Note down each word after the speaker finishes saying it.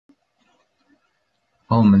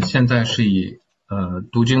好，我们现在是以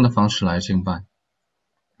读经的方式来敬拜。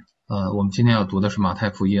我们今天要读的是马太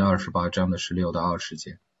福音28章的16到20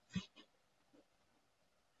节。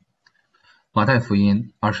马太福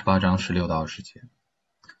音28章16到20节。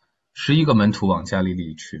11个门徒往加利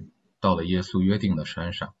利去，到了耶稣约定的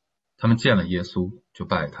山上，他们见了耶稣就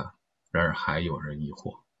拜他，然而还有人疑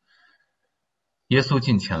惑。耶稣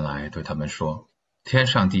近前来对他们说，天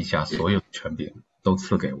上地下所有的权柄都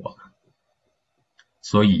赐给我了，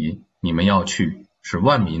所以你们要去，使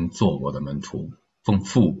万民做我的门徒，奉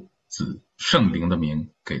父子圣灵的名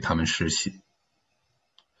给他们施洗。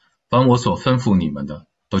凡我所吩咐你们的，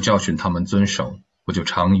都教训他们遵守，我就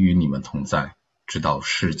常与你们同在，直到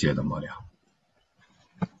世界的末了。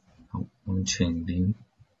好，我们请林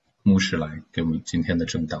牧师来给我们今天的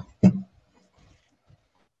正道。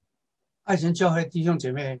爱神教会弟兄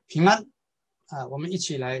姐妹平安我们一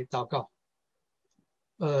起来祷告。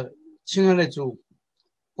亲爱的主，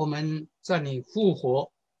我们在你复活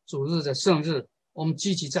主日的圣日，我们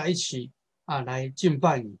聚集在一起来敬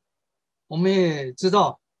拜你。我们也知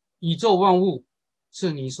道宇宙万物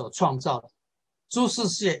是你所创造的，诸世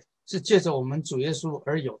界是借着我们主耶稣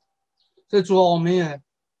而有的。所以主啊，我们也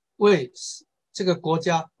为这个国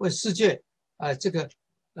家，为世界这个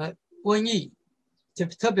瘟疫，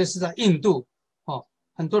特别是在印度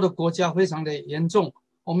很多的国家非常的严重，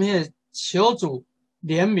我们也求主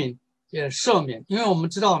怜悯也赦免，因为我们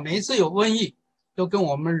知道每一次有瘟疫都跟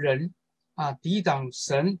我们人抵挡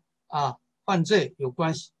神犯罪有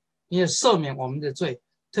关系。你也赦免我们的罪，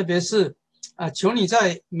特别是求你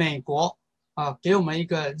在美国给我们一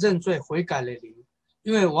个认罪悔改的灵，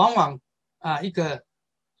因为往往一个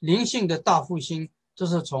灵性的大复兴就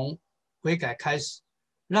是从悔改开始，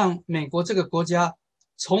让美国这个国家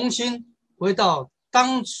重新回到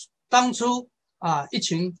当初一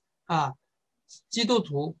群基督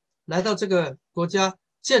徒来到这个国家，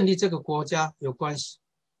建立这个国家有关系。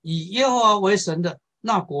以耶和华为神的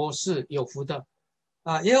那国是有福的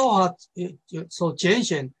耶和华所拣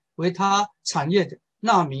选为他产业的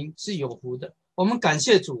那民是有福的。我们感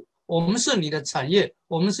谢主，我们是你的产业，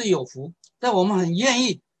我们是有福，但我们很愿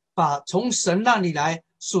意把从神那里来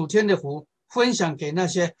属天的福分享给那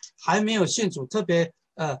些还没有信主，特别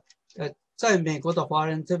在美国的华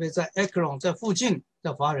人，特别在 Akron 在附近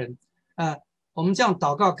的华人我们这样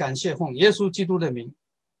祷告感谢，奉耶稣基督的名，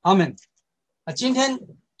阿们。今天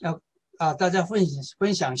大家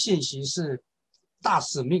分享信息是大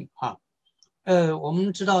使命我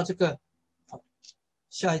们知道这个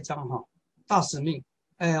下一章大使命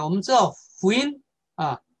我们知道福音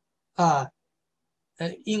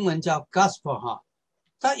英文叫 gospel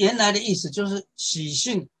它原来的意思就是喜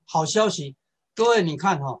讯好消息。各位你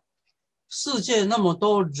看世界那么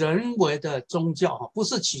多人为的宗教不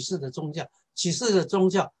是启示的宗教，启示的宗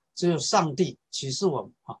教只有上帝启示我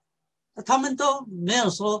们他们都没有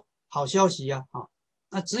说好消息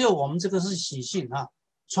那只有我们这个是喜讯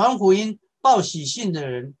传福音报喜讯的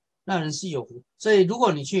人，那人是有福。所以如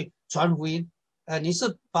果你去传福音你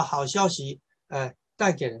是把好消息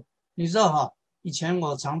带给人。你知道以前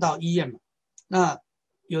我常到医院嘛，那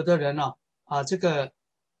有的人这个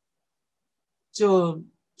就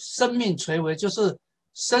生命垂危，就是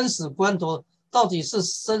生死关头，到底是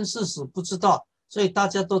生是死不知道，所以大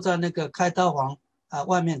家都在那个开刀房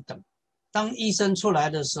外面等。当医生出来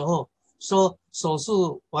的时候说手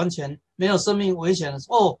术完全没有生命危险的时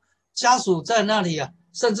候家属在那里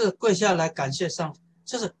甚至跪下来感谢上帝，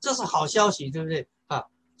这是好消息，对不对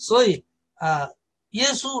所以耶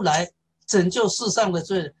稣来拯救世上的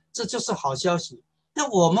罪人，这就是好消息。那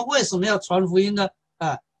我们为什么要传福音呢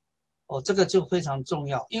这个就非常重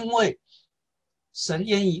要，因为神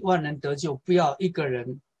愿意万人得救，不要一个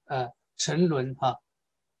人沉沦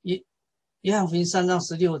约翰福音3章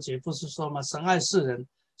16节不是说吗？神爱世人，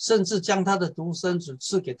甚至将他的独生子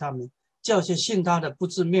赐给他们，叫一些信他的不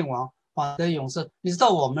至灭亡，反得永生。你知道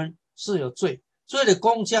我们是有罪，罪的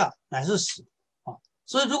工价乃是死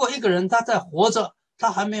所以如果一个人他在活着，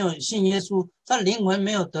他还没有信耶稣，他灵魂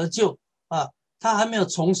没有得救他还没有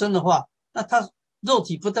重生的话，那他肉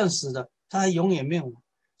体不但死了，他还永远灭亡。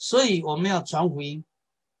所以我们要传福音，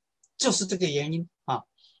就是这个原因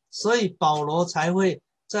所以保罗才会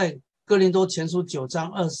在哥林多前书9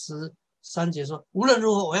章23节说，无论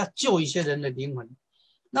如何我要救一些人的灵魂。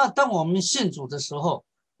那当我们信主的时候，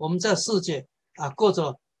我们在世界过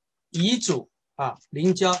着遗嘱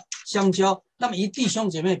邻交相交，那么一弟兄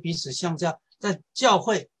姐妹彼此相交，在教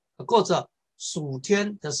会过着属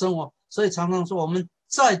天的生活。所以常常说我们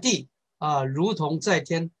在地如同在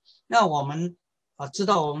天。那我们知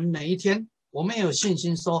道我们每一天，我们也有信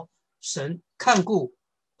心说神看顾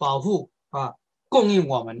保护供应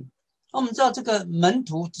我们我们知道这个门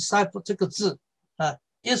徒 disciple 这个字，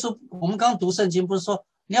耶稣我们刚读圣经不是说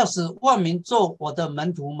你要使万民做我的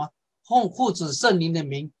门徒吗？奉父子圣灵的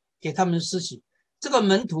名给他们施洗。这个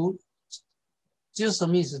门徒就是什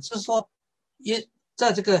么意思？就是说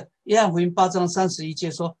在这个约翰福音8章31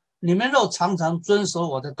节说，你们若常常遵守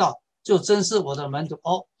我的道，就真是我的门徒。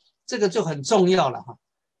哦，这个就很重要了哈。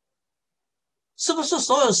是不是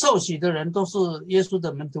所有受洗的人都是耶稣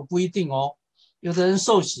的门徒？不一定哦。有的人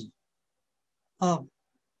受洗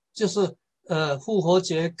就是复活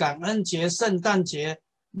节、感恩节、圣诞节、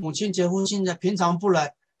母亲节、父亲节，平常不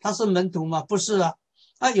来，他是门徒吗？不是啊。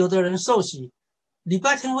有的人受洗，礼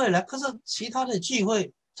拜天会来，可是其他的聚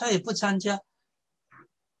会他也不参加。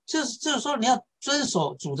就是说你要遵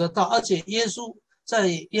守主的道，而且耶稣在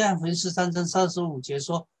约翰福音13章35节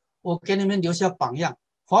说：“我给你们留下榜样，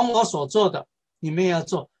凡我所做的，你们也要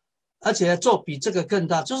做，而且要做比这个更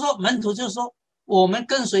大。”就是说门徒就是说我们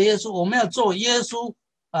跟随耶稣，我们要做耶稣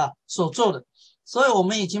所做的。所以我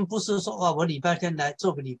们已经不是说我礼拜天来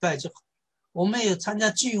做个礼拜就好，我们也参加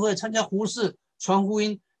聚会，参加服事、传福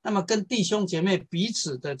音，那么跟弟兄姐妹彼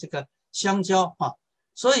此的这个相交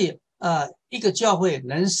所以一个教会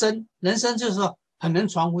能生就是说很能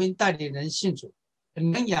传福音，带领人信主，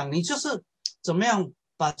很能养。你就是怎么样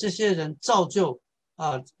把这些人造就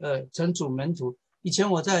成主门徒。以前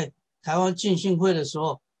我在台湾浸信会的时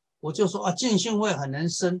候，我就说浸信会很能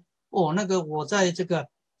生那个我在这个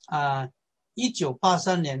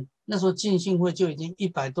1983年那时候浸信会就已经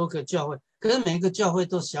100多个教会，可是每一个教会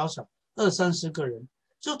都小小20-30个人，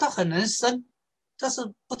就他很能生，但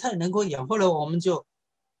是不太能够养。后来我们就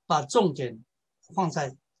把重点放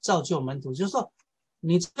在造就门徒，就是说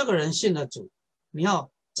你这个人信了主，你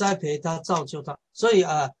要栽培他，造就他。所以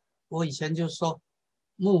我以前就说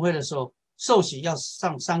牧会的时候，受洗要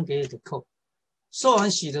上3个月的课，受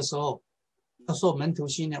完洗的时候要受门徒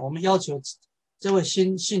训练。我们要求这位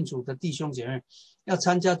新信主的弟兄姐妹要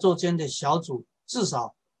参加周间的小组，至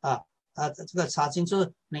少这个查经就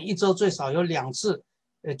是每1周最少有2次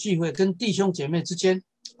聚会，跟弟兄姐妹之间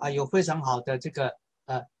有非常好的这个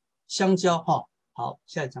相交好，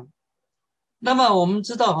下一章。那么我们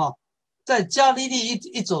知道在加利利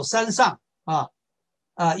一走山上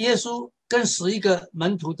耶稣跟11个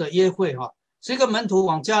门徒的约会11个门徒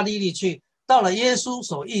往加利利去，到了耶稣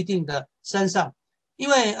所预定的山上。因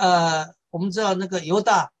为我们知道那个犹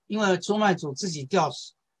大因为出卖主自己吊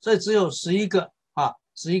死，所以只有11个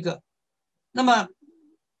11个。那么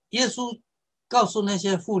耶稣告诉那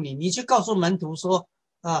些妇女，你去告诉门徒说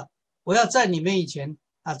我要在你们以前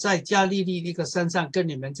在加利利那个山上跟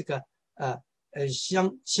你们这个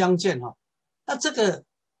相见那这个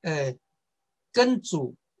跟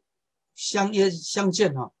主相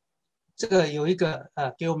见这个有一个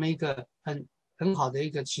给我们一个很好的一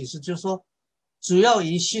个启示，就是说只要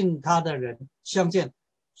与信他的人相见。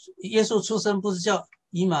耶稣出生不是叫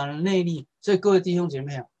以马内利，所以各位弟兄姐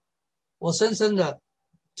妹我深深的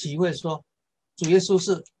体会说，主耶稣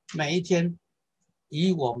是每一天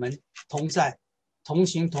与我们同在，同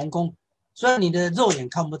行同工。虽然你的肉眼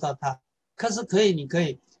看不到他，可是你可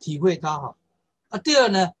以体会他第二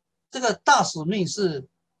呢，这个大使命是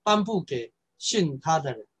颁布给信他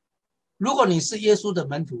的人。如果你是耶稣的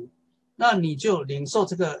门徒，那你就领受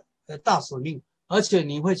这个大使命，而且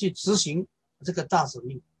你会去执行这个大使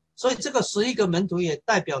命。所以这个11个门徒也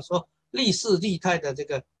代表说历世历代的这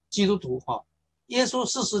个基督徒耶稣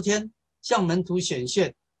40天向门徒显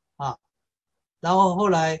现然后后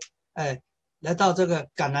来来到这个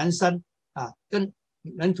橄榄山跟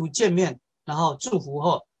门徒见面，然后祝福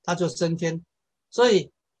后他就升天。所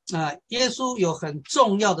以耶稣有很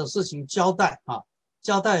重要的事情交代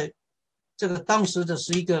交代这个当时的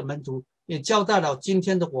11个门徒，也交代了今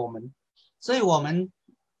天的我们。所以我们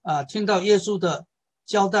听到耶稣的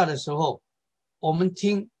交代的时候，我们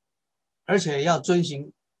听，而且要遵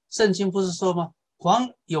行。圣经不是说吗？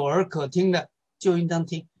凡有耳可听的就应当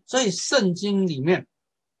听。所以圣经里面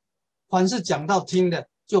凡是讲到听的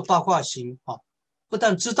就包括行不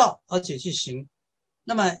但知道而且去行。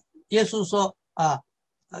那么耶稣说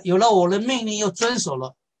有了我的命令又遵守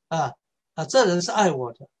了这人是爱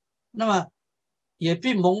我的，那么也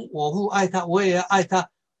必蒙我父爱他，我也要爱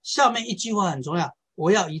他。下面一句话很重要，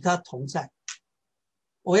我要与他同在，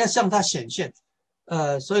我要向他显现。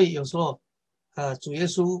所以有时候主耶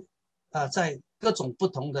稣在各种不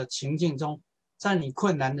同的情境中，在你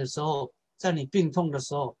困难的时候，在你病痛的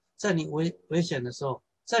时候，在你危险的时候，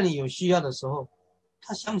在你有需要的时候，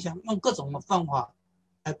他想用各种的方法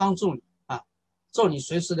来帮助你做你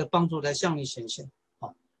随时的帮助，来向你显现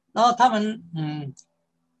然后他们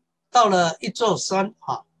到了一座山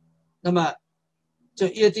那么就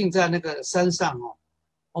约定在那个山上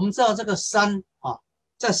我们知道这个山啊，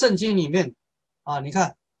在圣经里面啊，你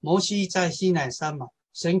看摩西在西乃山嘛，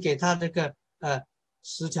神给他这个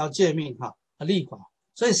10条诫命律法，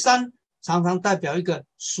所以山常常代表一个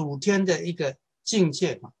属天的一个境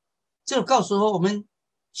界嘛，就告诉我们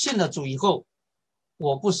信了主以后，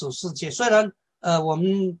我不属世界。虽然我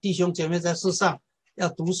们弟兄姐妹在世上要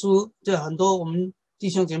读书，就很多我们弟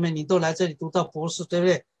兄姐妹你都来这里读到博士，对不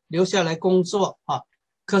对？留下来工作啊。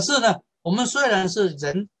可是呢，我们虽然是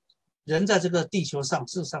人在这个地球上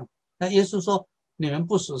世上，那耶稣说你们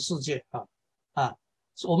不属世界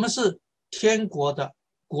我们是天国的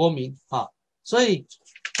国民所以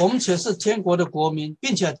我们却是天国的国民，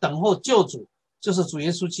并且等候救主，就是主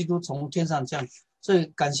耶稣基督从天上降。所以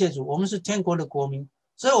感谢主，我们是天国的国民，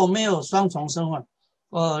所以我们有双重身份。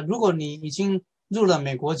如果你已经入了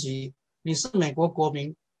美国籍，你是美国公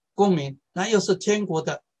民，那又是天国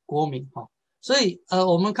的国民所以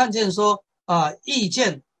我们看见说遇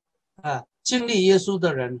见经历耶稣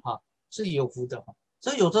的人是有福的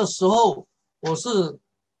所以有的时候我是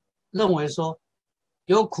认为说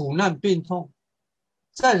有苦难病痛，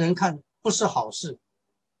在人看不是好事，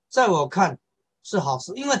在我看是好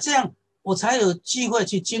事，因为这样我才有机会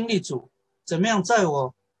去经历主怎么样在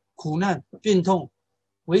我苦难病痛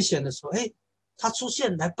危险的时候，他出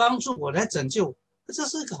现来帮助我，来拯救我，这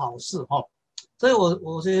是一个好事所以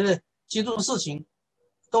我觉得基督的事情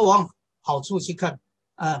都往好处去看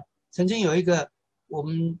曾经有一个我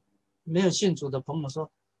们没有信主的朋友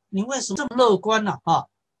说，你为什么这么乐观呢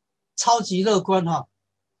超级乐观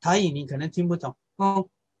台语你可能听不懂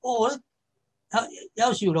我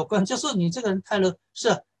要求乐观，就是你这个人太乐，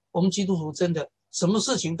是我们基督徒真的什么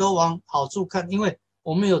事情都往好处看，因为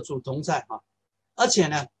我们有主同在而且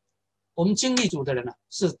呢，我们经历主的人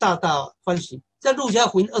是大大欢喜。在路加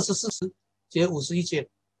福音24节51节，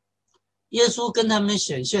耶稣跟他们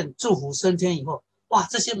显现祝福升天以后，哇，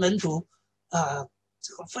这些门徒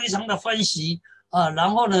这个非常的欢喜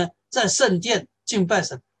然后呢，在圣殿敬拜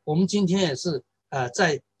神。我们今天也是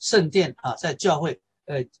在圣殿在教会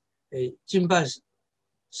敬拜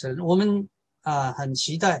神，我们很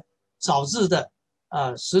期待早日的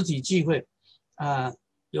实体聚会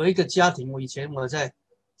有一个家庭，以前我在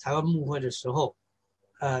台湾牧会的时候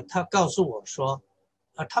他告诉我说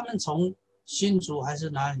他们从新竹还是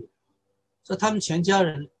哪里，说他们全家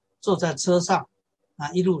人坐在车上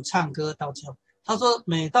一路唱歌到教会。他说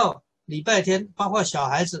每到礼拜天，包括小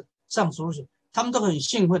孩子上主日，他们都很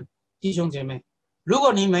兴奋。弟兄姐妹，如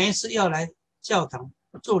果你每一次要来教堂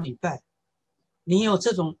做礼拜，你有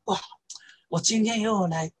这种哇，我今天又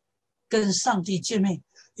来跟上帝见面，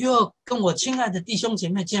又要跟我亲爱的弟兄姐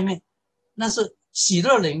妹见面，那是喜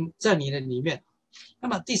乐灵在你的里面。那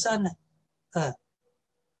么第三呢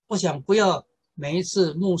我想不要每一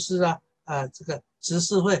次牧师这个执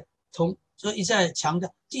事会就一再强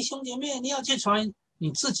调弟兄姐妹你要去传福音，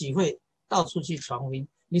你自己会到处去传福音，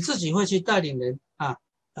你自己会去带领人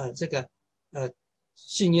这个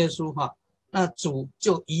信耶稣那主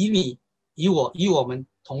就以我们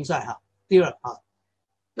同在第二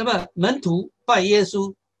那么门徒拜耶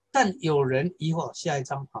稣，但有人疑惑。下一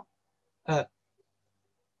章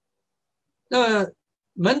那么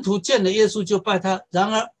门徒见了耶稣就拜他，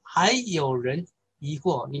然而还有人疑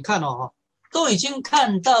惑。你看都已经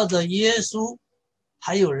看到的耶稣，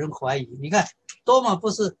还有人怀疑。你看多马不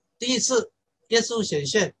是第一次耶稣显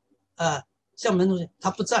现向门徒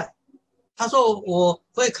他不在，他说我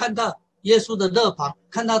会看到耶稣的肋旁，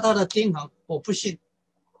看到他的钉痕，我不信。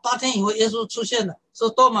8天以后耶稣出现了，说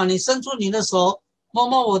多马你伸出你的手摸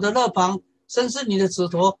摸我的肋旁，伸出你的指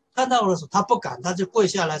头看到我的手，他不敢，他就跪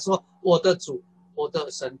下来说我的主我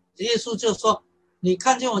的神。耶稣就说你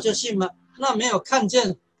看见我就信吗？那没有看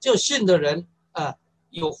见就信的人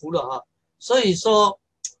有福了所以说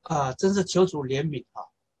真是求主怜悯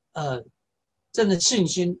真的信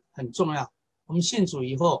心很重要。我们信主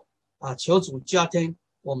以后求主加添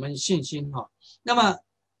我们信心那么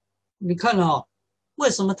你看为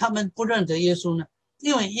什么他们不认得耶稣呢？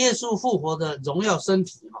因为耶稣复活的荣耀身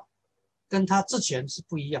体跟他之前是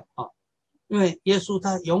不一样因为耶稣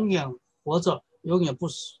他永远活着，永远不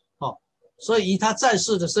死所以与他在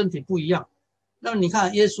世的身体不一样。那么你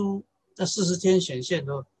看耶稣在40天显现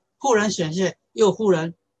的，忽然显现又忽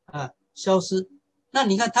然消失。那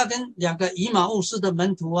你看他跟2个以马忤斯的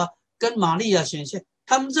门徒跟玛利亚显现，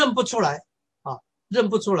他们认不出来认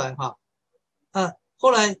不出来后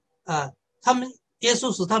来他们耶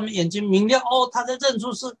稣使他们眼睛明亮他才认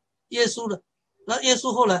出是耶稣了。那耶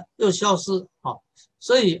稣后来又消失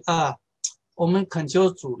所以我们恳求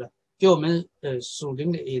主了，给我们属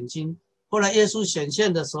灵的眼睛。后来耶稣显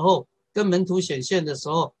现的时候，跟门徒显现的时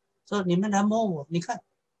候，说你们来摸我，你看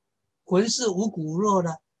魂是无骨无肉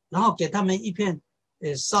的，然后给他们一片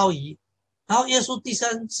烧鱼，然后耶稣第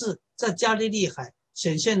3次在加利利海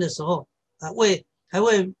显现的时候，还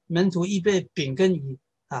为门徒预备饼跟鱼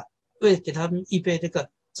啊，给他们预备这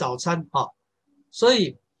个早餐啊，所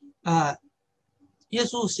以耶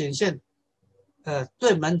稣显现，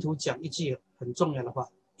对门徒讲一句很重要的话：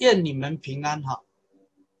愿你们平安哈。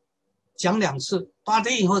讲2次，8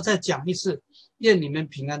天以后再讲1次，愿你们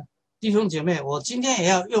平安。弟兄姐妹，我今天也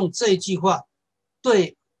要用这一句话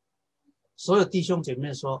对所有弟兄姐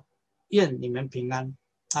妹说：愿你们平安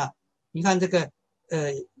啊！你看这个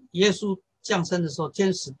耶稣降生的时候，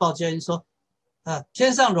天使报佳音说：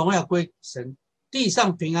天上荣耀归神，地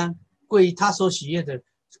上平安归于他所喜悦的人。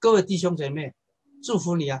各位弟兄姐妹，祝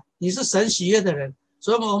福你啊！你是神喜悦的人，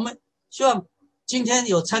所以我们希望今天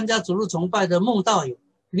有参加主日崇拜的慕道友，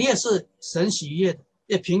你也是神喜悦的，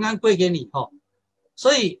也平安归给你哦。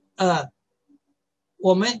所以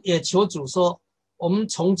我们也求主说，我们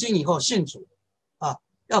从今以后信主啊，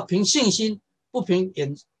要凭信心，不凭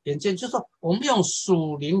眼见，就是说我们用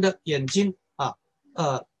属灵的眼睛啊。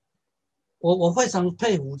我非常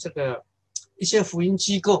佩服这个一些福音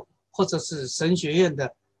机构或者是神学院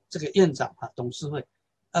的这个院长啊、董事会。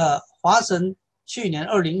华神去年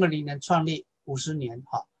2020年创立50年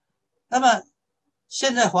哈，那么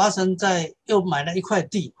现在华神又买了一块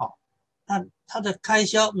地哈，那他的开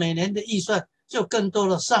销每年的预算就更多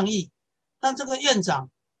了上亿。但这个院长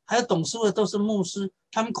还有董事会都是牧师，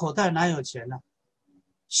他们口袋哪有钱呢？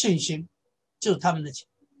信心就是他们的钱，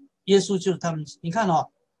耶稣就是他们。你看哦，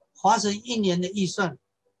华神1年的预算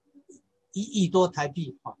1亿多台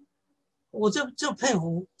币啊，我就佩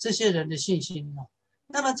服这些人的信心啊。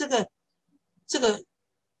那么这个，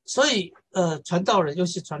所以传道人，尤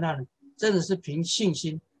其传道人，真的是凭信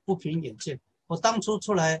心不凭眼见。我当初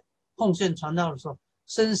出来奉献传道的时候，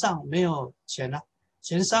身上没有钱啊，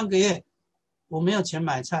前3个月我没有钱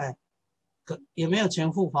买菜，也没有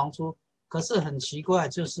钱付房租。可是很奇怪，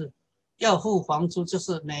就是要付房租，就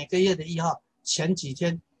是每个月的1号前几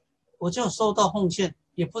天，我就收到奉献，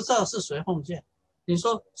也不知道是谁奉献。你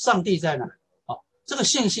说上帝在哪？哦，这个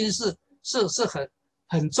信心是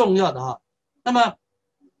很重要的哈。那么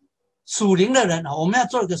属灵的人啊，我们要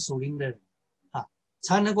做一个属灵的人啊，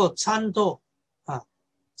才能够参透啊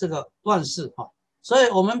这个万事啊。所以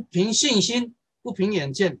我们凭信心不凭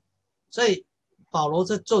眼见。所以保罗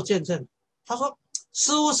在做见证，他说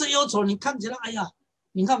似乎是忧愁，你看起来哎呀，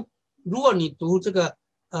你看如果你读这个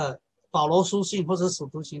保罗书信或者使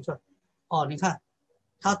徒行传哦，你看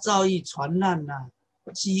他遭遇传难啦、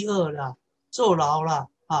饥饿啦、坐牢啦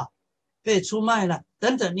啊、被出卖了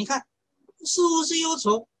等等，你看似乎是忧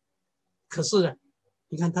愁，可是呢，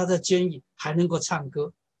你看他在监狱还能够唱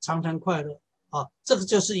歌，常常快乐啊，这个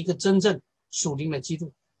就是一个真正属灵的基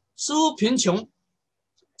督。似乎贫穷，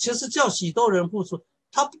其实叫许多人付出，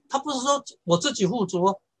他不是说我自己付出，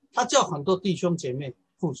他叫很多弟兄姐妹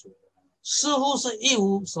付出。似乎是一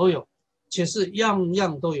无所有，且是样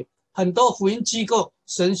样都有。很多福音机构、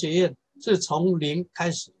神学院是从零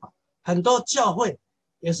开始啊，很多教会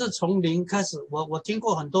也是从零开始。我听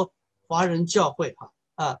过很多华人教会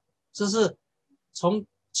这是从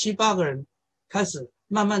7、8个人开始，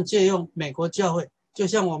慢慢借用美国教会，就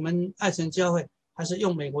像我们爱神教会还是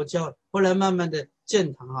用美国教会，后来慢慢的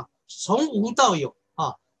建堂啊，从无到有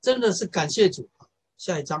啊，真的是感谢主。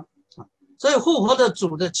下一章啊，所以复活的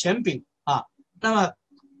主的权柄啊，那么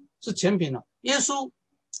是权柄了。耶稣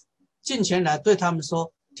近前来对他们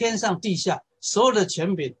说：天上地下所有的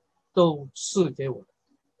权柄都赐给我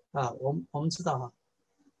啊。我们知道啊，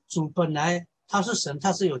主本来他是神，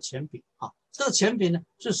他是有权柄啊。这个权柄呢，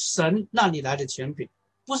是神那里来的权柄，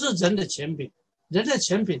不是人的权柄。人的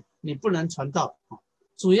权柄你不能传道啊。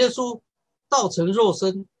主耶稣道成肉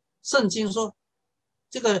身，圣经说，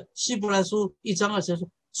这个希伯来书1章2节说，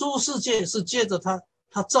诸世界是借着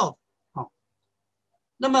他造的啊。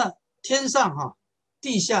那么天上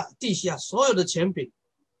地下所有的权柄，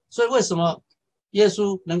所以为什么耶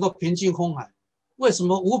稣能够平静红海？为什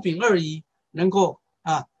么5饼2鱼能够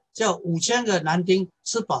叫5000个男丁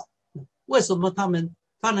吃饱？为什么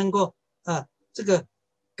他能够这个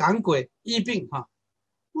赶鬼医病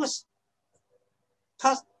为什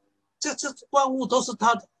他这万物都是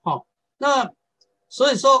他的那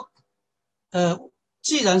所以说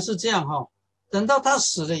既然是这样等到他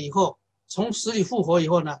死了以后，从死里复活以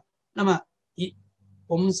后呢，那么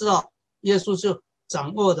我们知道耶稣就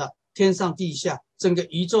掌握的天上地下整个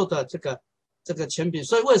宇宙的这个权柄。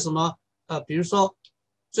所以为什么比如说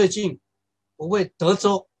最近我为德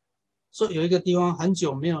州说有一个地方很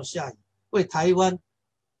久没有下雨，为台湾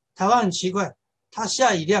很奇怪，它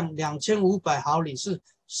下雨量2500毫米是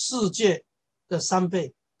世界的3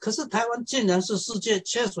倍，可是台湾竟然是世界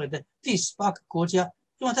缺水的第18个国家，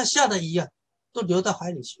因为它下的雨啊，都流到海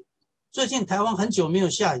里去。最近台湾很久没有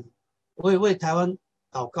下雨，我也为台湾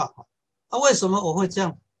祷告为什么我会这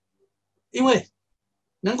样？因为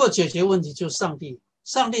能够解决问题就是上帝。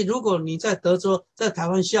上帝，如果你在德州、在台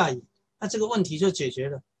湾下雨，那这个问题就解决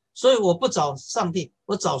了。所以我不找上帝，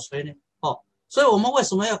我找谁呢？所以我们为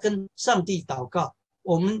什么要跟上帝祷告？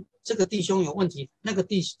我们这个弟兄有问题，那个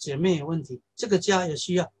弟姐妹有问题，这个家有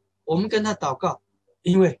需要，我们跟他祷告，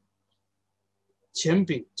因为权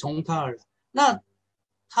柄从他而来。那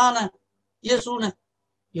他呢？耶稣呢？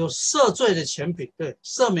有赦罪的权柄，对，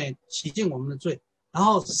赦免洗净我们的罪，然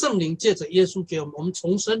后圣灵借着耶稣给我们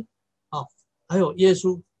重生还有耶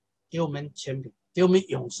稣给我们权柄，给我们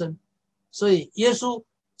永生。所以耶稣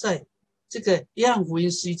在这个约翰福音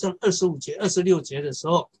11章25节、26节的时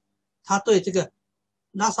候，他对这个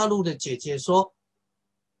拉撒路的姐姐说：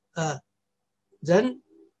人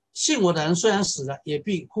信我的人虽然死了，也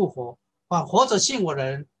必复活；活着信我的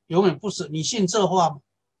人永远不死。你信这话吗？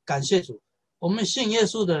感谢主，我们信耶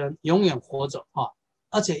稣的人永远活着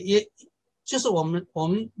而且就是我们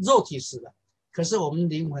肉体死了，可是我们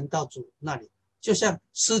灵魂到主那里，就像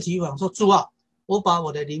司提反说：主啊，我把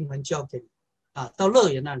我的灵魂交给你到乐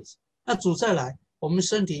园那里。那主再来，我们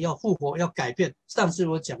身体要复活，要改变。上次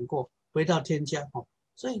我讲过，回到天家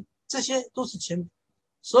所以这些都是权柄。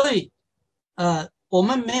所以我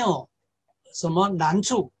们没有什么难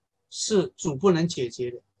处是主不能解决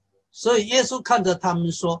的。所以耶稣看着他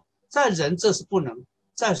们说，在人这是不能，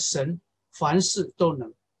在神凡事都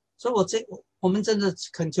能。所以我们真的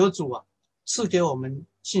恳求主赐给我们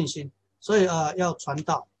信心。所以要传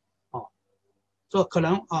道说可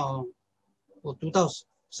能我读到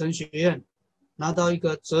神学院，拿到一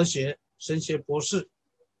个哲学神学博士，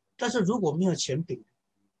但是如果没有权柄，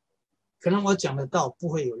可能我讲的道不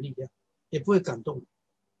会有力量，也不会感动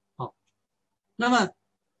那么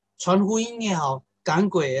传福音也好，赶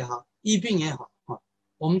鬼也好，医病也好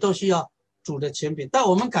我们都需要主的权柄。但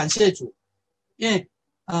我们感谢主，因为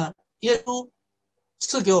耶稣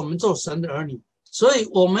赐给我们做神的儿女，所以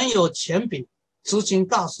我们有权柄执行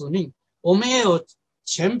大使命，我们也有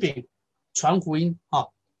权柄传福音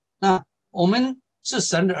那我们是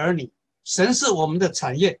神的儿女，神是我们的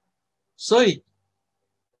产业，所以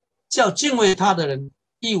叫敬畏他的人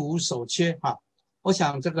一无所缺我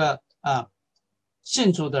想这个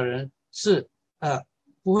信主的人是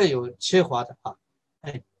不会有缺乏的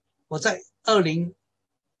我在2017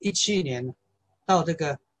年到这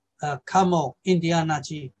个卡莫印第安纳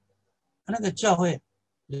去，那个教会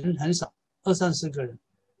人很少，20-30个人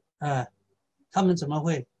他们怎么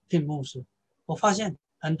会聘牧师？我发现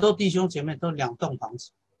很多弟兄姐妹都2栋房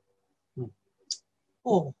子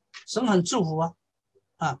神很祝福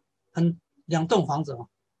2栋房子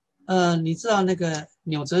你知道那个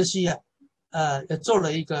纽泽西也做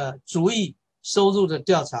了一个族裔收入的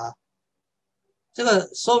调查，这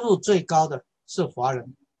个收入最高的是华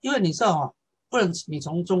人，因为你知道不论你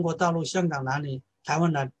从中国大陆、香港哪里、台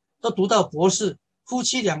湾来，都读到博士，夫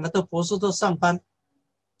妻2个都博士都上班，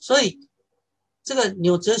所以这个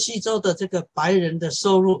纽泽西州的这个白人的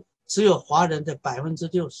收入只有华人的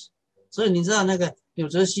60%，所以你知道那个纽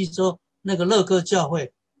泽西州那个乐歌教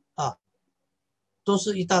会都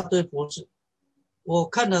是一大堆博士。我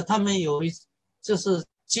看了他们就是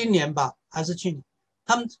今年吧还是去年，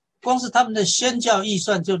他们光是他们的宣教预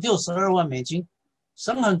算就62万美金，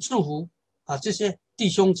神很祝福这些弟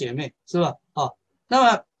兄姐妹，是吧那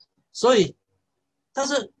么所以但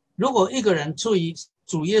是如果一个人出于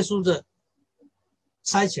主耶稣的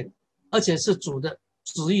差遣，而且是主的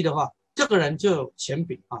旨意的话，这个人就有权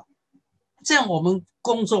柄这样我们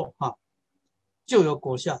工作就有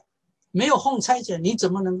果效。没有奉差遣，你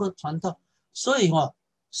怎么能够传道？所以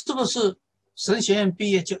是不是神学院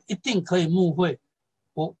毕业就一定可以牧会？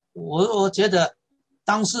我觉得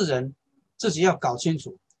当事人自己要搞清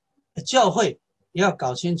楚，教会也要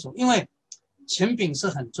搞清楚，因为权柄是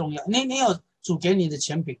很重要。你有主给你的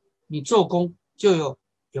权柄，你做工就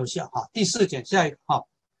有效第4点，下一个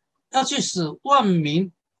要去使万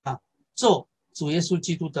民做主耶稣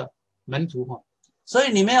基督的门徒所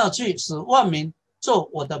以你们要去使万民做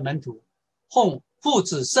我的门徒，奉父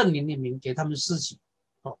子圣灵的名给他们施洗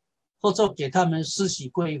或者给他们施洗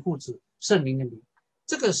归于父子圣灵的名。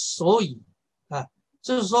这个所以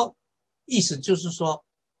就是说意思就是说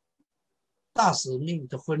大使命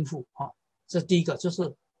的吩咐这第一个就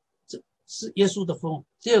是这是耶稣的吩咐，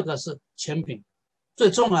第二个是权柄，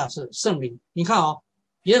最重要是圣灵。你看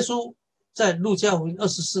耶稣在路加福音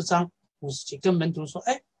24章50节跟门徒说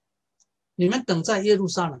你们等在耶路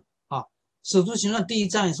撒冷使徒行传第1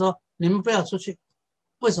章也说你们不要出去，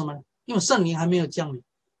为什么呢？因为圣灵还没有降临。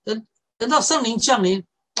等到圣灵降临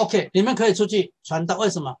 ，OK， 你们可以出去传道。为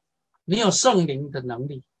什么？你有圣灵的能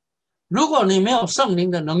力。如果你没有圣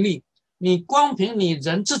灵的能力，你光凭你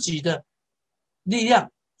人自己的力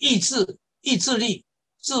量、意志力、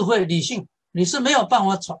智慧、理性，你是没有办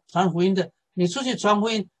法传福音的。你出去传福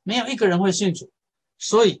音，没有一个人会信主。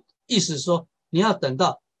所以意思说，你要等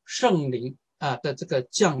到圣灵的这个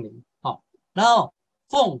降临，然后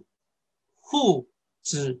奉父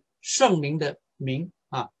子圣灵的名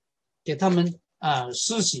给他们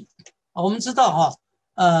施洗。我们知道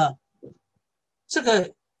这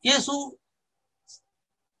个耶稣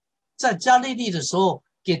在加利利的时候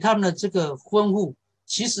给他们的这个吩咐，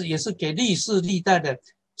其实也是给历世历代的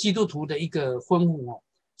基督徒的一个吩咐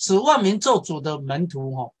使万民做主的门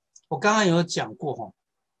徒我刚刚有讲过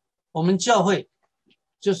我们教会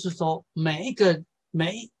就是说每一天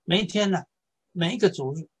每一个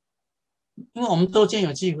主日，因为我们都间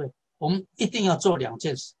有机会，我们一定要做2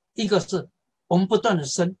件事。一个是我们不断的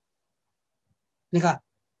生，你看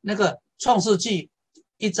那个创世纪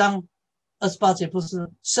1章28节不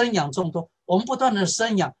是生养众多，我们不断的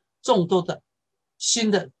生养众多的新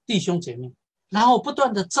的弟兄姐妹，然后不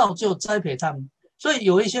断的造就栽培他们。所以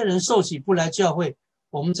有一些人受洗不来教会，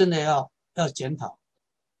我们真的要检讨，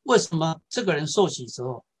为什么这个人受洗之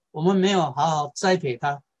后，我们没有好好栽培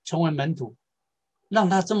他成为门徒，让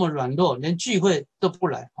他这么软弱，连聚会都不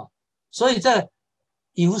来所以在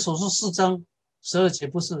以弗所书4章12节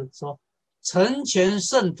不是说成全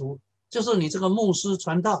圣徒，就是你这个牧师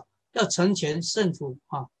传道要成全圣徒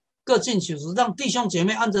各尽其职，让弟兄姐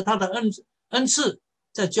妹按着他的恩赐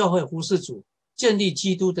在教会服侍主，建立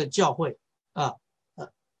基督的教会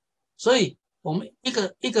所以我们一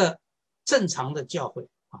个正常的教会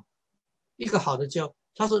一个好的教会，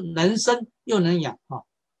它是能生又能养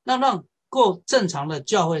那让过正常的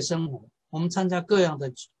教会生活，我们参加各样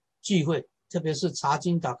的聚会，特别是查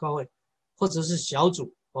经祷告会，或者是小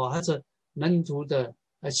组或者门徒的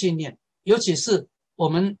信念，尤其是我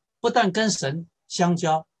们不但跟神相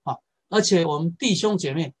交而且我们弟兄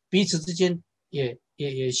姐妹彼此之间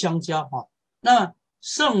也相交那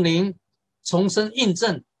圣灵重生印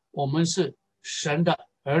证我们是神的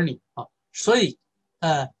儿女所以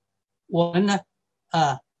我们呢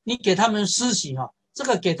你给他们施洗这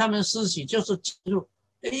个给他们施洗就是进入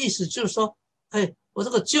意思就是说我这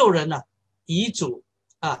个救人遗嘱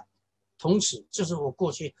同时就是我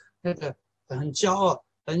过去那个很骄傲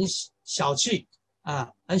很小气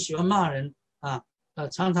很喜欢骂人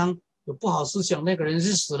常常有不好思想，那个人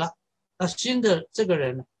是死了新的这个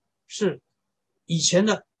人是以前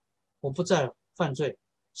的我不再犯罪，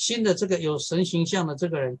新的这个有神形象的这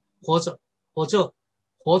个人活着，我就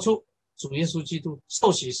活出主耶稣基督。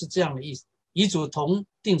受洗是这样的意思，遗嘱同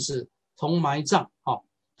定死同埋葬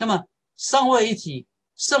那么三位一体，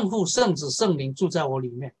圣父圣子圣灵住在我里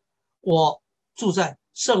面，我住在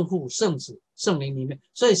圣父圣子圣灵里面。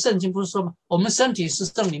所以圣经不是说吗？我们身体是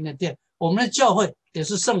圣灵的殿，我们的教会也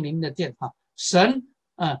是圣灵的殿神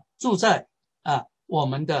住在我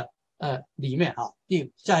们的里面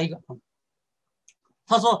下一个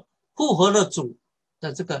他说复合了主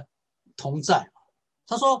的这个同在，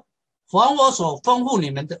他说凡我所吩咐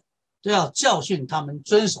你们的都要教训他们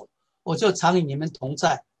遵守，我就常与你们同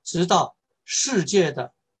在，直到世界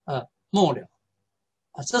的末了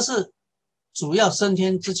这是主要升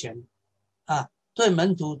天之前对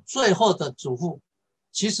门徒最后的嘱咐，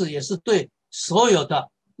其实也是对所有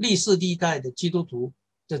的历世历代的基督徒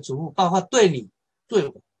的嘱咐，包括对你对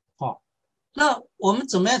我那我们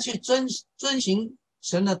怎么样去遵行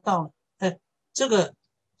神的道呢？这个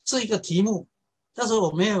是一个题目，但是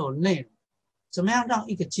我没有内容。怎么样让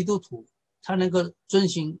一个基督徒他能够遵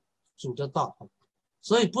行主的道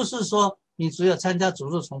所以不是说你只有参加主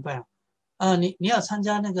日崇拜你要参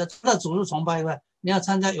加那个除了主日崇拜以外，你要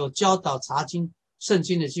参加有教导查经圣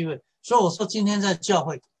经的聚会。所以我说今天在教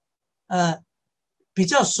会比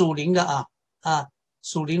较属灵的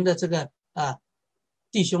属灵的这个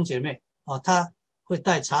弟兄姐妹他会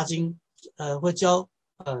带查经会教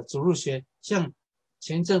主日学，像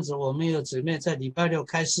前阵子我们有姊妹在礼拜6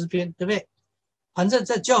开诗篇，对不对？反正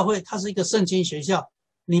在教会它是一个圣经学校，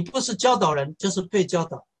你不是教导人就是被教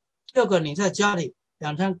导。第二个，你在家里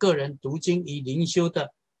养成个人读经与灵修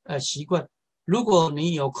的习惯，如果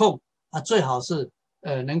你有空最好是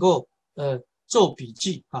能够做笔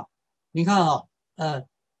记你看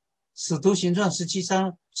使徒行传17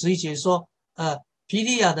章11节说庇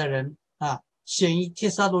利亚的人显于帖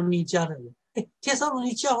撒罗尼迦的人。帖撒罗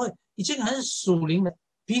尼教会已经很属灵了，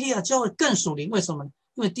庇利亚教会更属灵。为什么呢？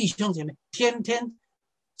因为弟兄姐妹天天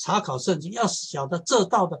查考圣经，要晓得这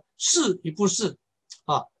道的是与不是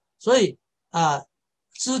所以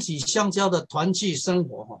肢体相交的团契生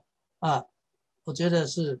活我觉得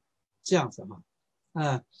是这样子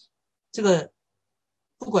这个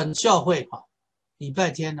不管教会礼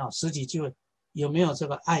拜天实体聚会有没有这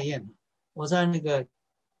个爱宴，我在那个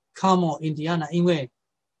卡莫印第安纳，因为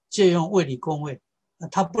借用卫理公会，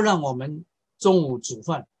他不让我们中午煮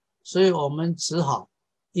饭，所以我们只好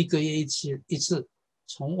1个月一次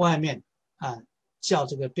从外面叫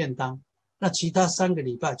这个便当。那其他3个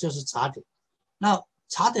礼拜就是茶点。那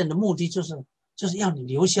茶点的目的就是让你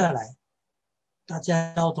留下来，大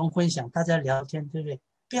家交通分享，大家聊天，对不对？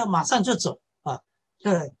不要马上就走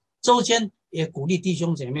对，周间也鼓励弟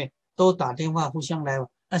兄姐妹都打电话互相来往。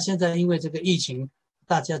那现在因为这个疫情，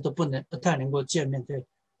大家都不太能够见面，对，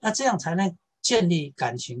那这样才能建立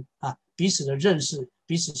感情彼此的认识，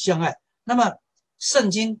彼此相爱。那么圣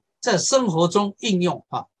经在生活中应用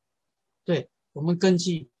对，我们根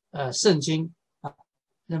据圣经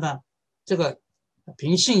那么这个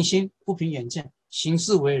凭信心不凭眼见，行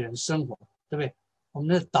事为人生活，对不对？我们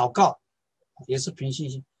的祷告也是凭信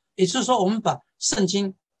心，也就是说我们把圣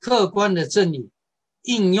经客观的真理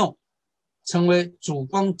应用成为主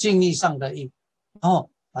观经历上的然后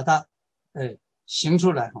把它行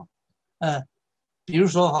出来比如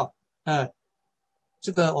说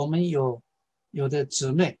这个我们有的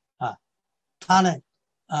姊妹她呢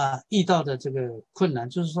遇到的这个困难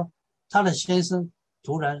就是说她的先生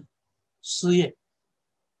突然失业，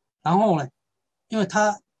然后呢因为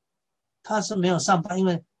她是没有上班，因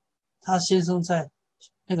为她先生在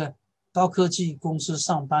那个高科技公司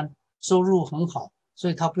上班，收入很好，所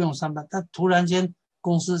以她不用上班。她突然间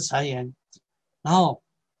公司裁员，然后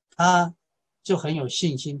她就很有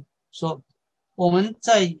信心说我们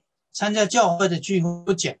在参加教会的聚会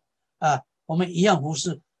不减我们一样服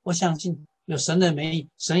侍，我相信有神的美意，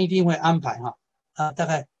神一定会安排大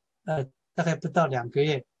概不到2个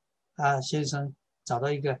月，先生找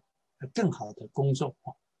到一个更好的工作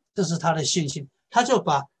这是他的信心。他就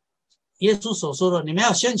把耶稣所说的你们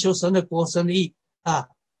要先求神的国神的义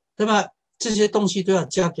对吧？这些东西都要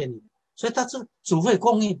加给你，所以他是主会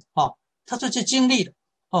供应他就去经历了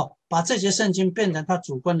把这些圣经变成他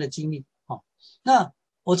主观的经历那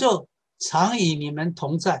我就常与你们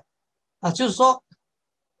同在就是说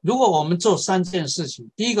如果我们做3件事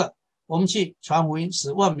情，第一个我们去传福音，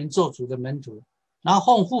使万民做主的门徒，然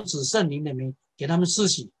后奉父子圣灵的名给他们施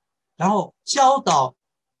洗，然后教导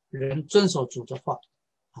人遵守主的话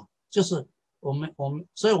就是我们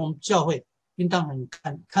所以我们教会应当很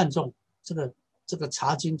看重这个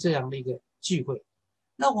查经这样的一个聚会。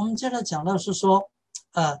那我们接着讲到是说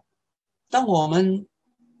当我们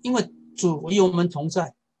因为主与我们同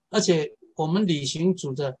在，而且我们履行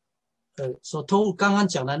主的所托付刚刚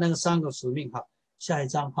讲的那个3个使命下一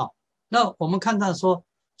章那我们看到说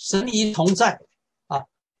神与同在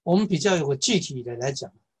我们比较有个具体的来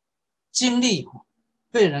讲，经历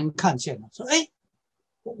被人看见了，说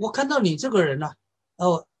我看到你这个人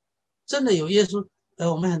真的有耶稣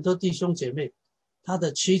我们很多弟兄姐妹他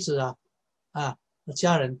的妻子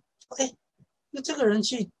家人那这个人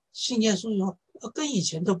去信耶稣以后跟以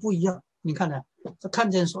前都不一样，你看他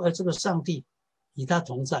看见说这个上帝与他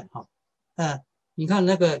同在你看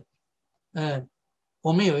那个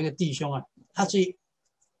我们有一个弟兄他是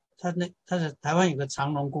台湾有个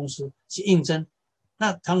长荣公司去应征，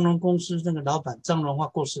那长荣公司那个老板张荣华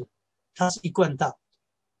过世，他是一贯道，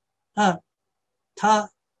那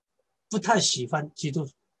他不太喜欢基督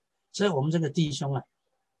徒，所以我们这个弟兄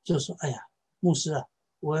就说牧师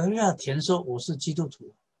我要填说我是基督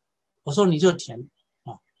徒，我说你就填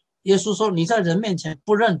耶稣说你在人面前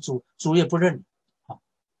不认主，主也不认你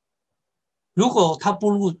如果他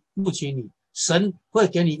不录取你，神会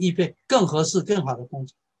给你预备更合适更好的工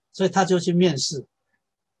作。所以他就去面试，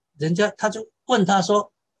他就问他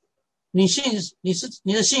说你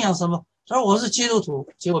的信仰什么？他说我是基督徒，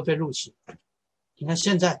结果被录取。你看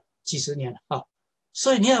现在几十年了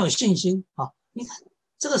所以你要有信心你看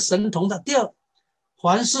这个神同在。第二，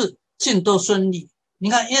凡事尽都顺利。你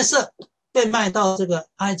看约瑟被卖到这个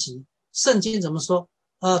埃及，圣经怎么说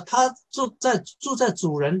他住在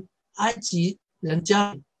主人埃及人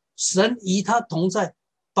家里，神与他同在，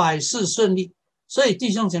百事顺利。所以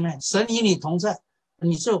弟兄姐妹，神与你同在，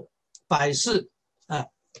你就百事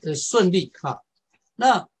顺利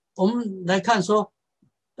那我们来看说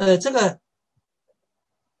这个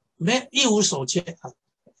一无所缺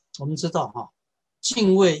我们知道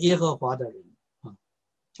敬畏耶和华的人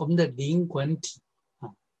我们的灵魂体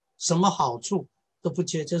什么好处都不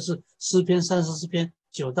缺，就是诗篇34篇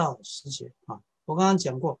9到10节我刚刚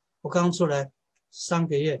讲过，我刚刚出来3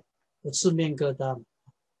个月，我吃面疙瘩，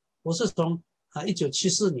我是从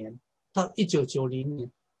1974年到1990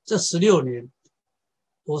年这16年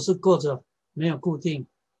我是过着没有固定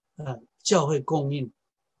教会供应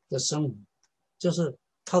的生活，就是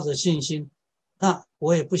靠着信心。那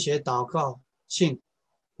我也不写祷告信，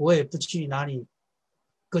我也不去哪里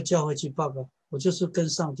各教会去报告，我就是跟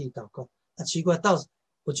上帝祷告。奇怪，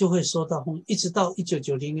我就会收到风，一直到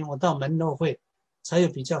1990年我到门诺会才有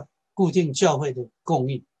比较固定教会的供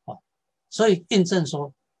应啊，所以印证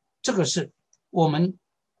说这个是我们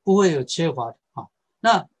不会有缺乏的啊。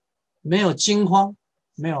那没有惊慌，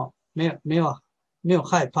没有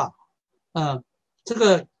害怕，这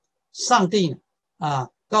个上帝呢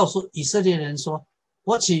告诉以色列人说，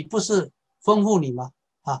我岂不是吩咐你吗？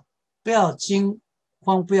不要惊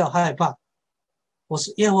慌，不要害怕，我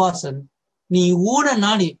是耶和华神，你无论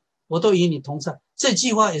哪里，我都与你同在。这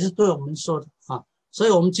句话也是对我们说的啊，所以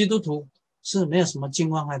我们基督徒是没有什么惊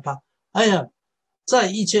慌害怕。哎呀，在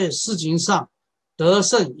一切事情上得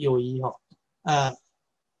胜有余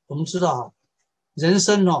我们知道人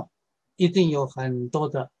生一定有很多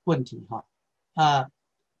的问题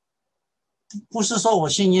不是说我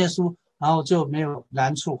信耶稣然后就没有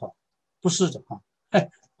难处不是的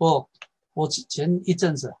我前一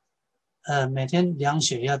阵子每天量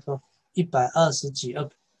血压都120几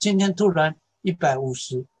今天突然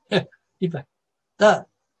150 100，但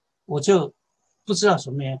我就不知道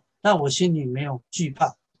什么原因，但我心里没有惧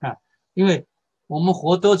怕因为我们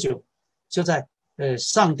活多久就在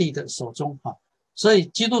上帝的手中所以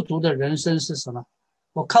基督徒的人生是什么？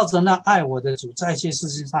我靠着那爱我的主，在一切事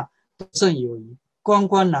情上得胜有余，关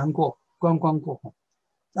关难过关关过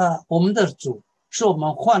我们的主是我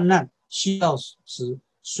们患难需要时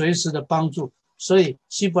随时的帮助，所以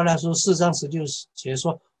希伯来书4章16节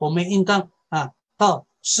说，我们应当到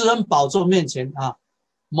施恩宝座面前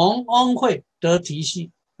蒙恩惠得提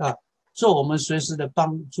携做我们随时的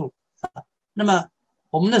帮助那么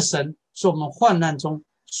我们的神是我们患难中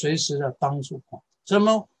随时的帮助所以我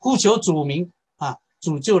们呼求主名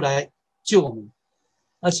主就来救我们，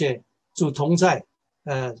而且主同在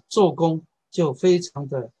做工就非常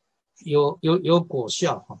的有果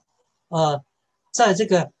效在这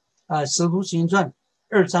个使徒行传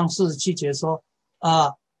2章47节说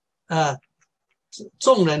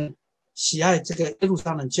众人喜爱这个耶路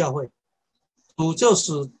撒冷教会，主就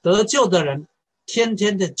使得救的人天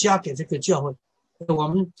天的加给这个教会，我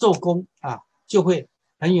们做工就会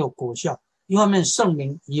很有果效。一方面圣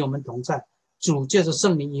灵与我们同在，主借着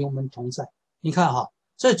圣灵与我们同在。你看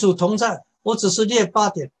所以主同在，我只是列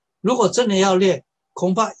8点，如果真的要列，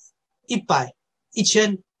恐怕100、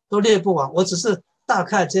1000都列不完，我只是大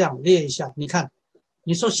概这样列一下。你看，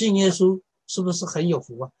你说信耶稣是不是很有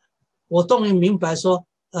福我终于明白说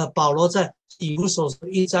保罗在以弗所书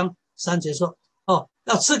1章3节说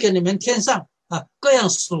要赐给你们天上各样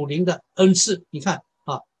属灵的恩赐。你看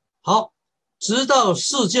好，直到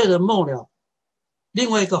世界的末了，另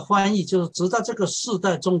外一个翻译就是直到这个世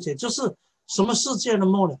代终结，就是什么世界的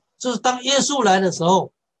末了，就是当耶稣来的时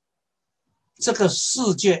候，这个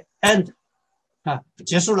世界 end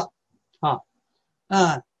结束了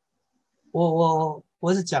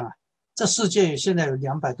我是讲这世界现在有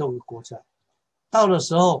200多个国家，到的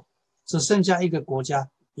时候只剩下一个国家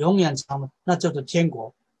永远长了，那叫做天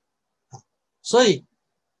国所以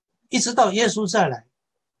一直到耶稣再来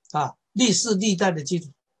历世历代的基督，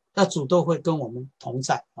那主都会跟我们同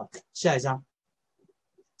在下一章。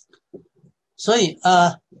所以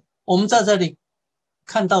我们在这里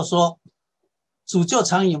看到说主就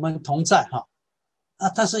常与我们同在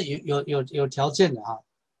它是有条件的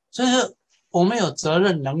所以说我们有责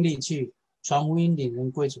任能力去传福音领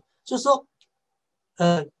人归主，就是说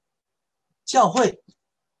教会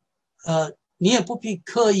你也不必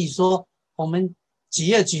刻意说我们几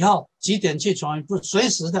月几号几点去传福音，不随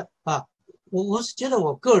时的我是觉得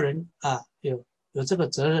我个人有这个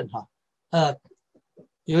责任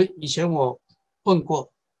以前我问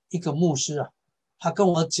过一个牧师他跟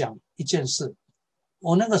我讲一件事，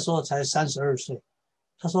我那个时候才32岁，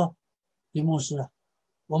他说林牧师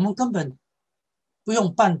我们根本不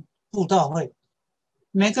用办布道会，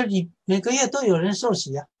每个月都有人受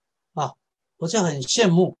洗我就很羡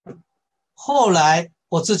慕。后来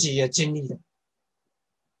我自己也经历了，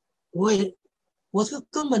我就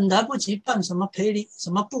根本来不及办什么培灵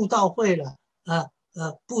什么布道会了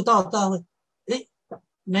布道大会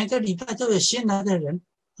每个礼拜都有新来的人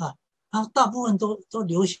然后大部分都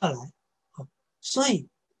留下来所以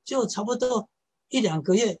就差不多1-2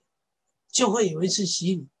个月就会有一次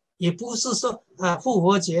洗礼，也不是说复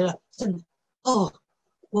活节了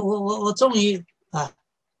我终于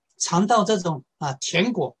尝到这种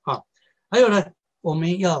甜果还有呢，我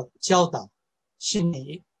们要教导信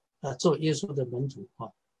你做耶稣的门徒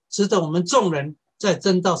使得我们众人在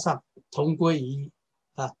真道上同归于一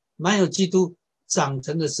满有基督长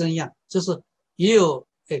成的身样，就是也有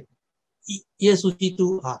耶稣基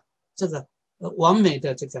督啊，这个完美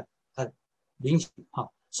的这个灵性啊。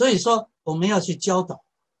所以说我们要去教导，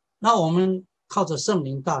那我们靠着圣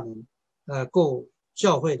灵大能过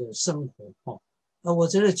教会的生活哦。我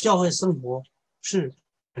觉得教会生活是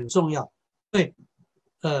很重要，对，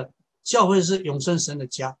教会是永生神的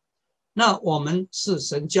家，那我们是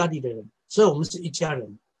神家里的人，所以我们是一家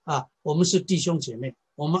人啊，我们是弟兄姐妹，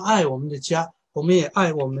我们爱我们的家，我们也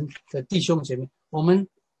爱我们的弟兄姐妹。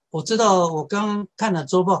我知道我刚刚看了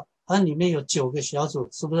周报，好像里面有9个小组，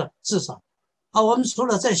是不是？至少啊，我们除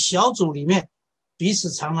了在小组里面彼此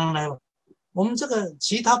常常来往，我们这个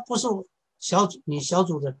其他不是你小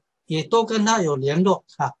组的也都跟他有联络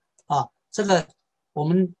这个我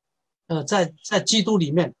们在基督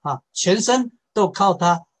里面啊，全身都靠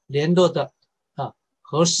他联络的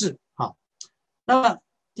合适啊。那么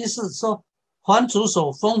第四说，凡主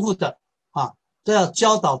所丰富的都要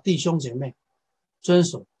教导弟兄姐妹遵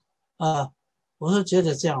守我是觉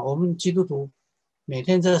得这样，我们基督徒每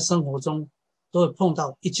天在生活中都会碰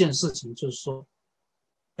到一件事情，就是说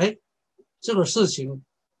这个事情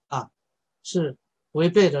是违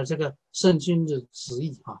背了这个圣经的旨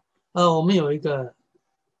意我们有一个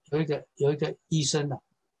医生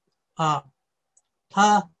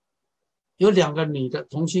他有2个女的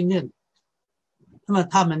同性恋，那么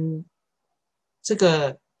他们这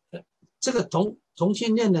个同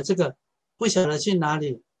性恋的这个不晓得去哪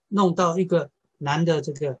里弄到一个男的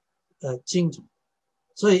这个精子，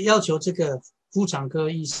所以要求这个妇产科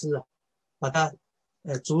医师把他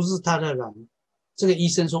阻止他的卵。这个医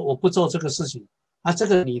生说我不做这个事情，这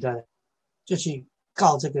个女的就去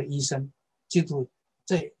告这个医生，基督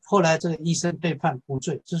后来这个医生被判无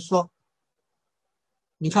罪，就是说，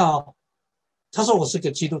你看他说我是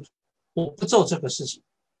个基督徒，我不做这个事情，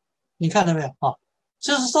你看到没有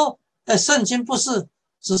就是说，圣经不是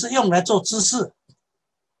只是用来做知识，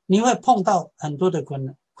你会碰到很多的困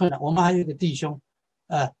难。我们还有一个弟兄，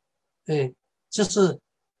就是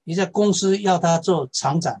你在公司要他做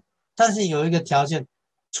厂长，但是有一个条件，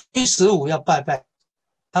初一15要拜拜。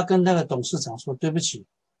他跟那个董事长说：“对不起，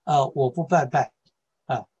我不拜拜。”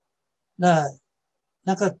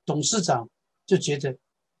那个董事长就觉得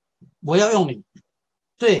我要用你，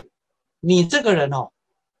对你这个人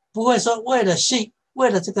不会说为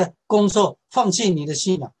了这个工作放弃你的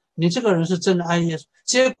信仰，你这个人是真的爱耶稣。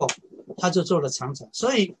结果他就做了厂长。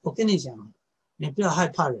所以我跟你讲，你不要害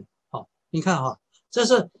怕人你看这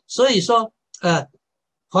是所以说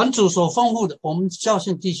凡主所丰富的，我们教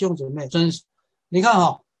训弟兄姐妹遵守。你看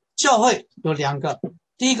教会有2个，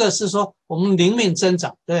第一个是说我们灵命增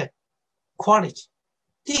长，对 quality，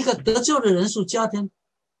 第一个得救的人数加添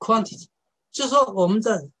quantity， 就是说我们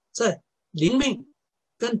在灵命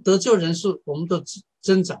跟得救人数我们都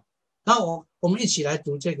增长。然后我们一起来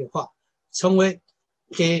读这个话，成为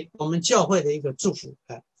给我们教会的一个祝福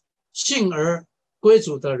信而归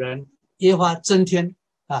主的人耶和华增添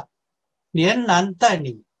连然带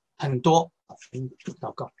领很多。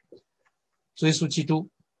祷告。主耶稣基督，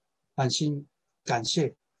感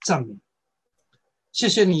谢赞美，谢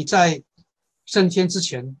谢你在升天之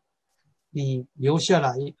前，你留下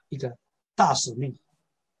了一个大使命，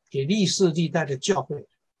给历世历代的教会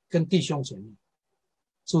跟弟兄姐妹。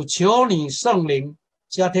主，求你圣灵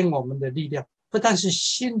加添我们的力量，不但是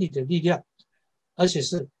心理的力量，而且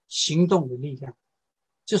是行动的力量，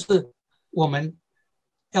就是我们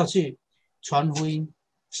要去传福音，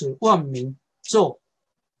使万民做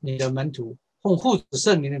你的门徒，奉父子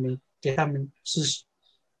圣灵的名给他们施洗。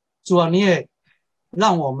主啊，你也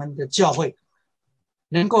让我们的教会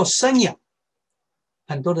能够生养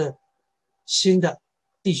很多的新的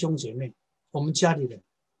弟兄姐妹，我们家里人，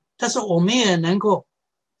但是我们也能够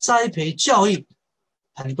栽培教育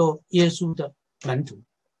很多耶稣的门徒，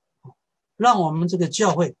让我们这个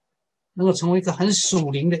教会能够成为一个很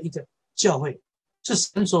属灵的一个教会，是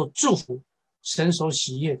神所祝福、神所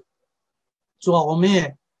喜悦的。主啊，我们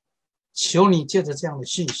也求你借着这样的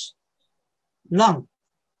信息，让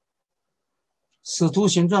使徒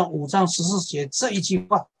行传5章14节这一句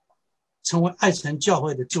话成为爱城教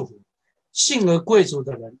会的祝福。信而归主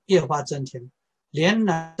的人耶和华增添，连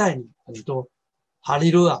然带领很多。哈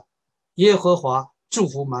利路亚，耶和华祝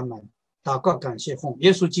福满满。祷告感谢奉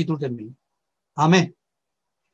耶稣基督的名，阿们。